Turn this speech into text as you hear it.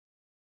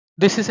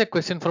This is a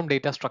question from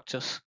data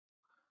structures.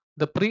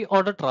 The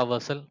pre-order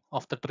traversal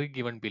of the tree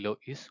given below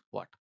is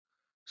what?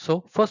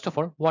 So first of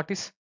all, what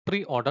is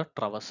pre-order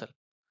traversal?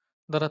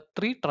 There are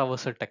three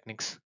traversal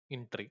techniques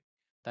in tree,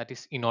 that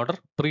is in order,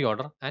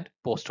 pre-order and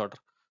post-order.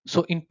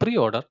 So in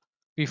pre-order,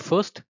 we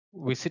first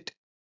visit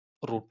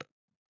root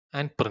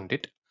and print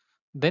it.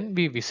 Then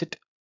we visit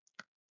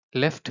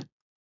left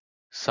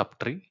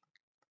subtree.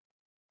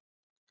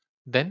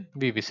 Then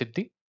we visit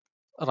the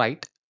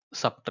right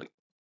subtree.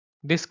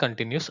 This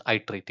continues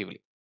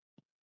iteratively,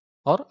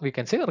 or we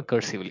can say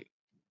recursively.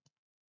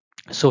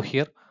 So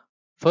here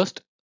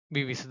first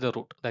we visit the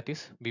root, that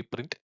is we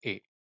print A.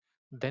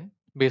 Then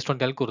based on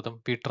the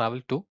algorithm we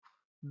travel to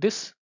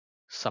this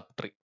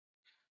subtree.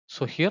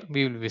 So here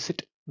we will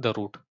visit the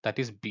root, that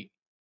is B.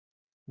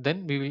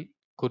 Then we will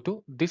go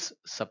to this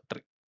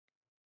subtree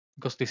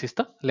because this is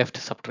the left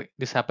subtree.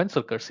 This happens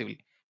recursively.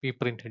 We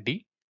print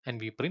D and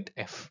we print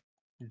F.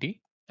 D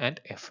and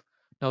F.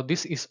 Now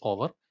this is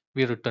over.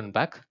 We return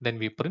back. Then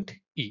we print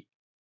E.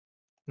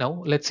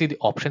 Now let's see the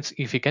options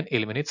if we can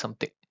eliminate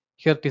something.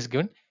 Here it is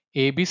given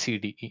A, B, C,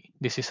 D, E.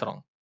 This is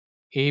wrong.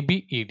 A,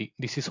 B, E, D.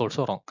 This is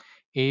also wrong.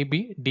 A,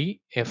 B,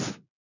 D, F,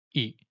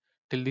 E.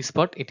 Till this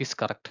part it is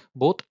correct.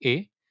 Both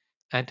A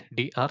and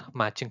D are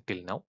matching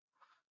till now.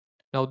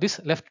 Now this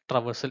left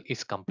traversal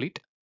is complete.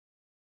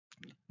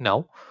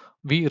 Now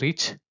we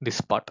reach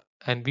this part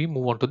and we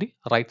move on to the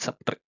right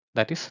subtree,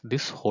 that is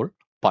this whole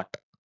part.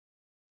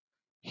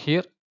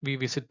 Here we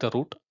visit the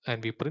root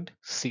and we print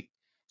C.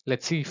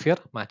 Let's see if we are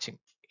matching.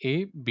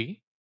 A,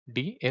 B,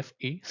 D, F,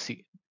 E,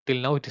 C.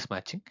 Till now it is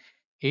matching.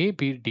 A,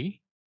 B,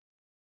 D,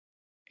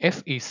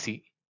 F, E,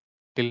 C.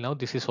 Till now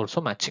this is also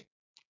matching.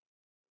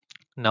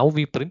 Now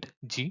we print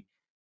G,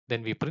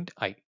 then we print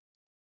I.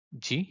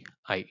 G,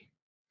 I.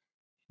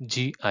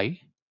 G, I.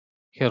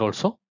 Here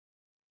also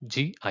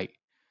G, I.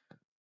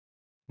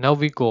 Now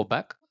we go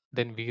back,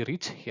 then we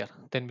reach here,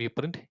 then we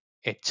print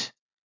H.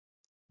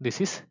 This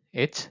is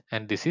H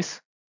and this is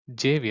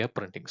J we are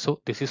printing.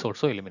 So this is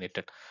also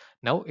eliminated.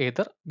 Now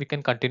either we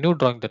can continue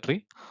drawing the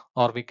tree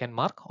or we can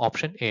mark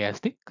option A as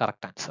the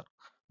correct answer.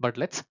 But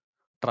let's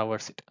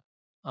traverse it.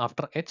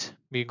 After H,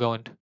 we go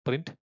and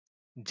print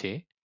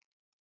J.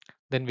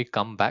 Then we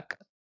come back.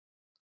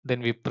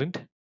 Then we print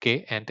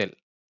K and L.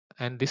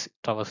 And this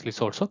traversal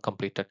is also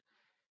completed.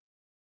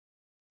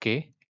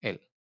 K, L.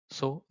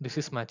 So this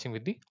is matching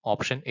with the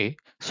option A.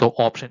 So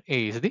option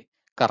A is the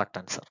correct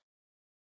answer.